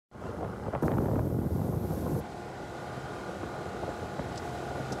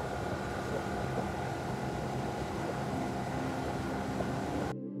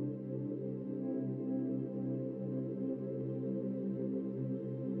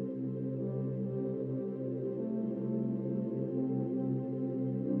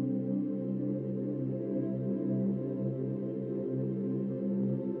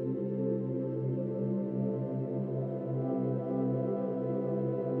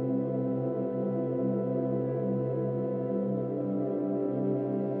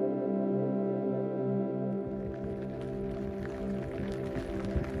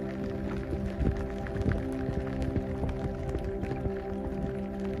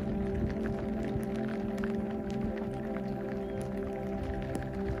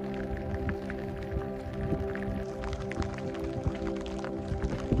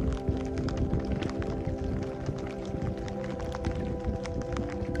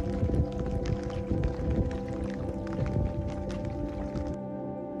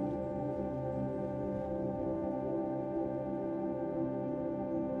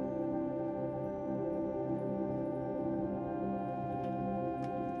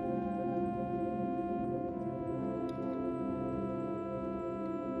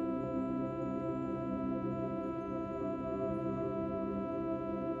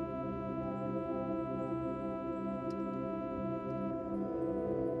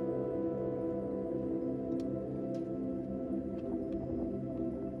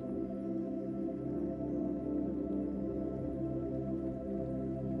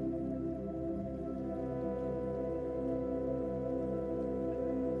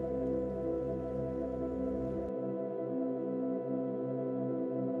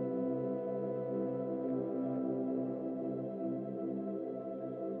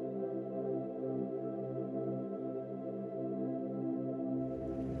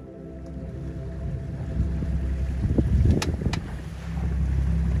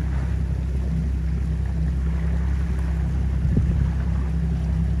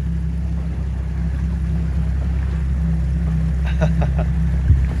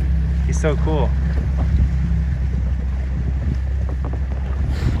He's so cool.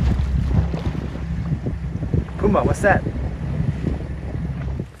 Puma, what's that?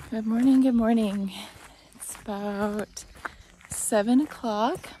 Good morning, good morning. It's about 7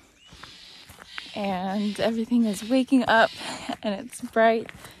 o'clock and everything is waking up and it's bright.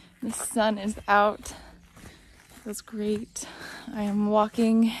 The sun is out. Feels great. I am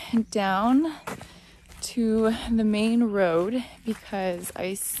walking down to the main road because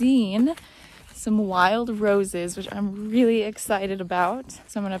I seen some wild roses, which I'm really excited about.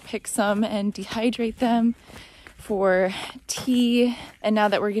 So I'm gonna pick some and dehydrate them for tea. And now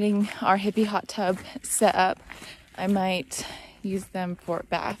that we're getting our hippie hot tub set up, I might use them for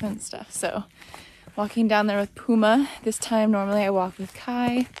bath and stuff. So walking down there with Puma. This time normally I walk with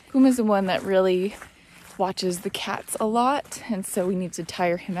Kai. Puma's the one that really watches the cats a lot, and so we need to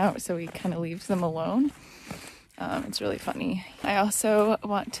tire him out, so he kind of leaves them alone. It's really funny. I also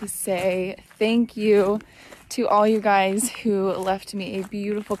want to say thank you to all you guys who left me a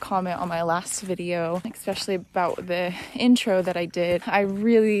beautiful comment on my last video, especially about the intro that I did. I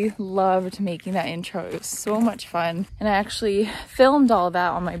really loved making that intro. It was so much fun, and I actually filmed all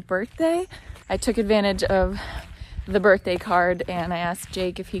that on my birthday. I took advantage of the birthday card and I asked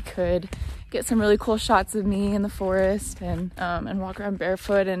Jake if he could get some really cool shots of me in the forest and walk around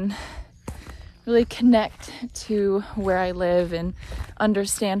barefoot and really connect to where I live and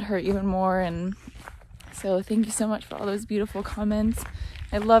understand her even more. And so thank you so much for all those beautiful comments.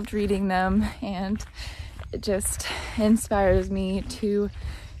 I loved reading them, and it just inspires me to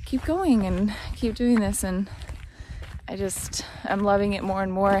keep going and keep doing this. And I'm loving it more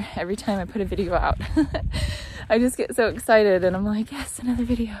and more every time I put a video out. I just get so excited and I'm like, yes, another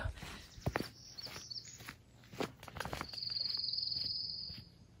video.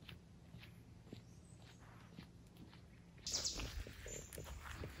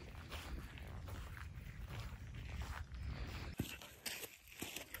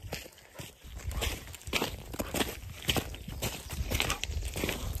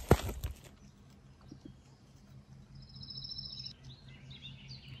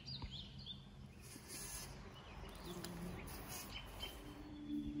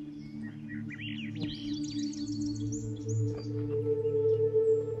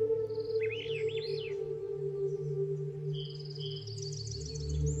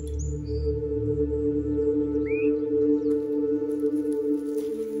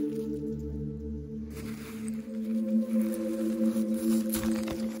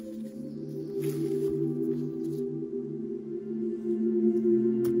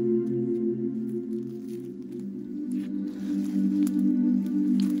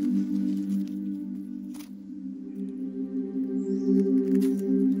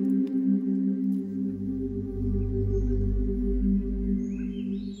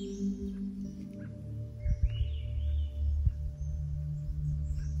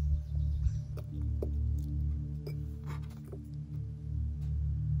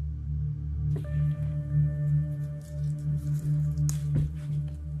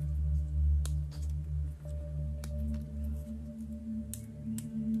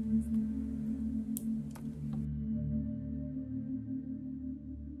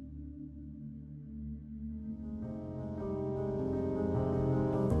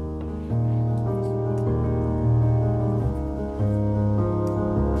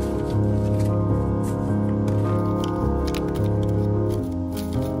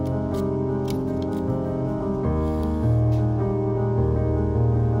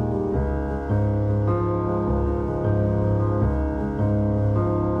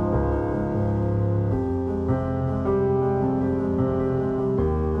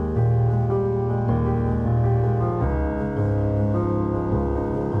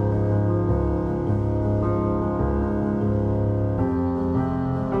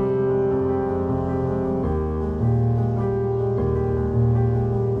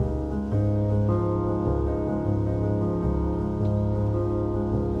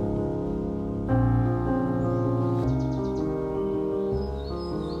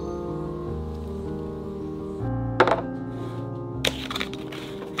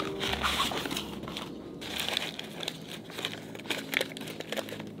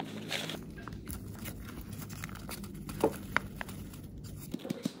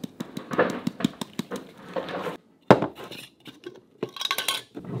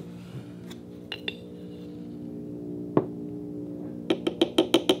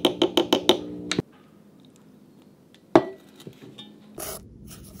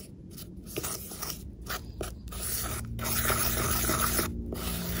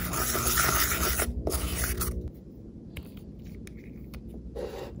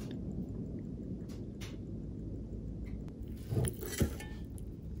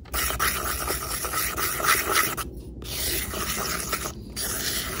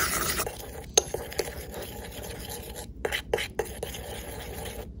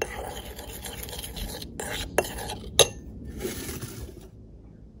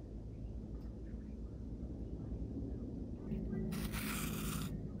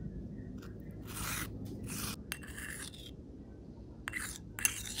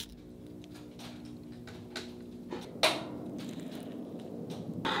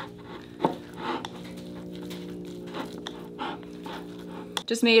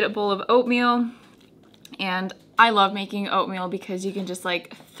 just made a bowl of oatmeal, and I love making oatmeal because you can just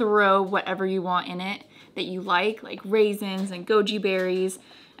like throw whatever you want in it that you like raisins and goji berries,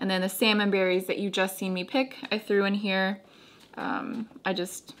 and then the salmon berries that you just seen me pick, I threw in here.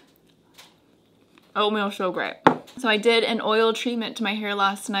 Oatmeal's so great. So I did an oil treatment to my hair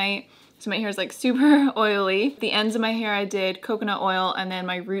last night. So my hair is like super oily. The ends of my hair I did coconut oil, and then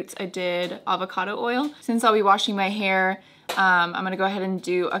my roots I did avocado oil. Since I'll be washing my hair, I'm gonna go ahead and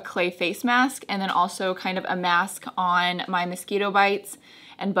do a clay face mask, and then also kind of a mask on my mosquito bites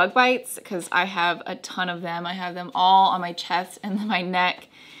and bug bites, because I have a ton of them. I have them all on my chest and my neck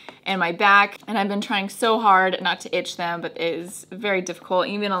and my back, and I've been trying so hard not to itch them, but it is very difficult,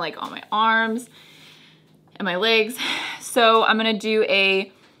 even on like on my arms and my legs. So I'm gonna do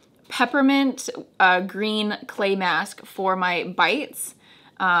a peppermint green clay mask for my bites.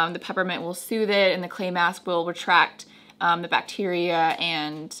 The peppermint will soothe it, and the clay mask will retract the bacteria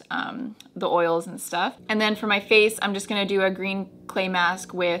and the oils and stuff. And then for my face, I'm just gonna do a green clay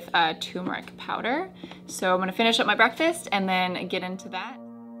mask with turmeric powder. So I'm gonna finish up my breakfast and then get into that.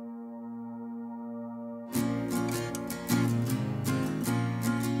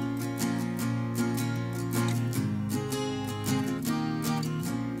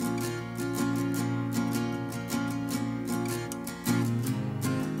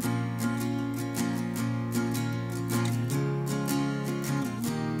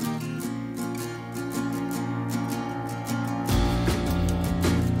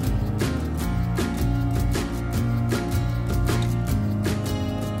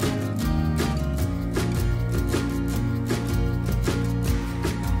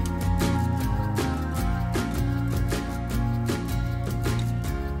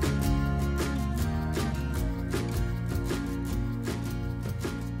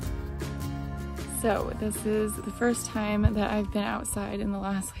 So this is the first time that I've been outside in the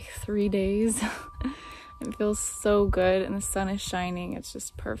last like 3 days. It feels so good and the sun is shining. It's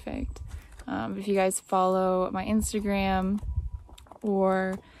just perfect. If you guys follow my Instagram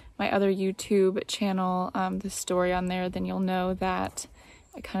or my other YouTube channel, the story on there, then you'll know that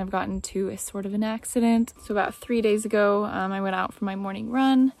I kind of got into a sort of an accident. So about 3 days ago, I went out for my morning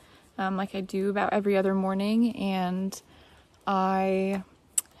run, like I do about every other morning, and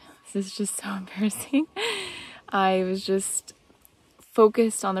this is just so embarrassing. I was just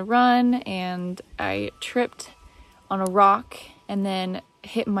focused on the run, and I tripped on a rock and then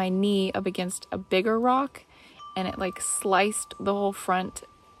hit my knee up against a bigger rock, and it like sliced the whole front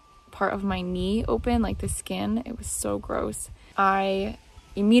part of my knee open, like the skin. It was so gross. I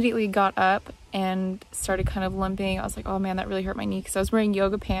immediately got up and started kind of limping. I was like, oh man, that really hurt my knee, because I was wearing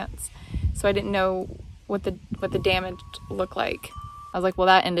yoga pants, so I didn't know what the damage looked like. I was like, well,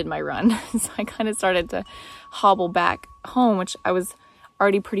 that ended my run. So I kind of started to hobble back home, which I was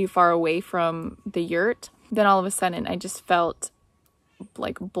already pretty far away from the yurt. Then all of a sudden I just felt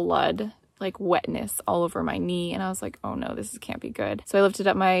like blood, like wetness all over my knee. And I was like, oh no, this can't be good. So I lifted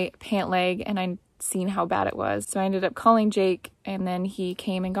up my pant leg and I seen how bad it was. So I ended up calling Jake, and then he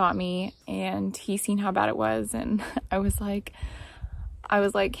came and got me, and he seen how bad it was. And I was like,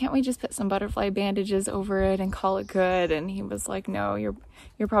 can't we just put some butterfly bandages over it and call it good? And he was like, no,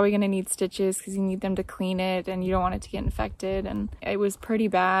 you're probably gonna need stitches because you need them to clean it and you don't want it to get infected. And it was pretty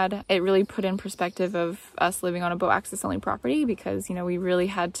bad. It really put in perspective of us living on a boat access only property, because, you know, we really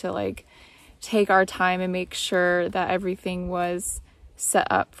had to like take our time and make sure that everything was set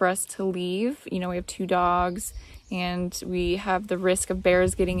up for us to leave. You know, we have 2 dogs, and we have the risk of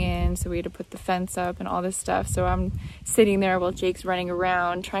bears getting in, so we had to put the fence up and all this stuff. So I'm sitting there while Jake's running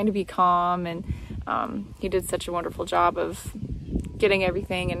around trying to be calm, and he did such a wonderful job of getting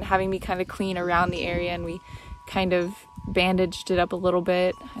everything and having me kind of clean around the area, and we kind of bandaged it up a little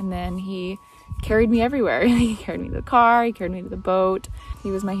bit, and then he carried me everywhere. He carried me to the car, he carried me to the boat.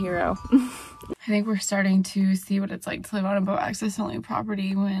 He was my hero. I think we're starting to see what it's like to live on a boat access only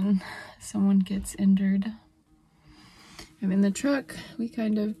property when someone gets injured. I'm in the truck. We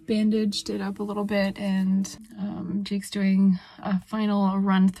kind of bandaged it up a little bit, and Jake's doing a final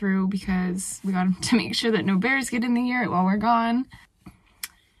run through because we got him to make sure that no bears get in the yurt while we're gone.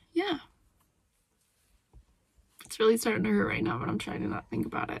 Yeah. It's really starting to hurt right now, but I'm trying to not think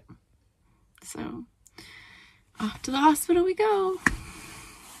about it. So, off to the hospital we go.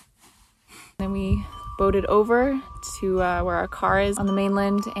 Then we boated over to where our car is on the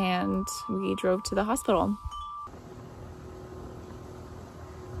mainland, and we drove to the hospital.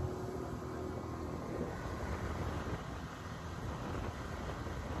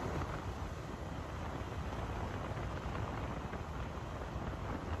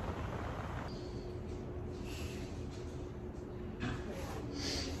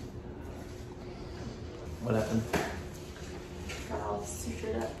 happen? I'll suture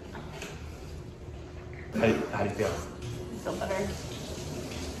it up. How do you feel? I feel better.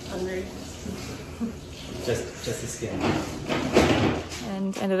 Hungry. Just the skin.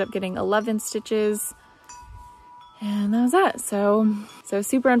 And ended up getting 11 stitches. And that was that. So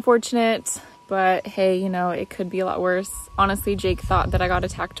super unfortunate, but hey, you know, it could be a lot worse. Honestly, Jake thought that I got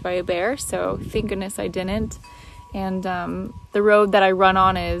attacked by a bear, so thank goodness I didn't. And the road that I run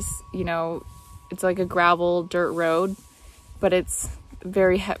on is, you know, it's like a gravel dirt road, but it's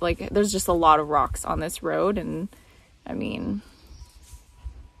very like there's just a lot of rocks on this road, and I mean,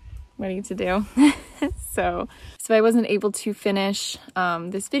 what are you to do? so I wasn't able to finish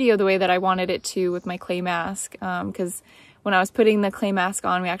this video the way that I wanted it to with my clay mask, because when I was putting the clay mask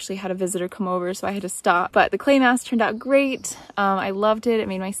on, we actually had a visitor come over, so I had to stop. But the clay mask turned out great. I loved it. It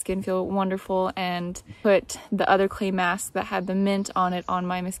made my skin feel wonderful, and put the other clay mask that had the mint on it on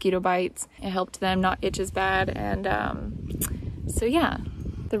my mosquito bites. It helped them not itch as bad. And so yeah,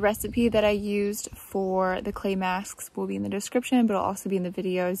 the recipe that I used for the clay masks will be in the description, but it'll also be in the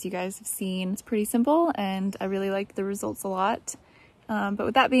video, as you guys have seen. It's pretty simple, and I really liked the results a lot. But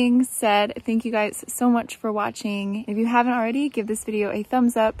with that being said, thank you guys so much for watching. If you haven't already, give this video a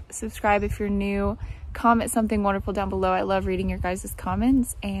thumbs up, subscribe if you're new, comment something wonderful down below. I love reading your guys'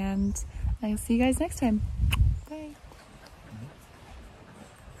 comments, and I'll see you guys next time. Bye.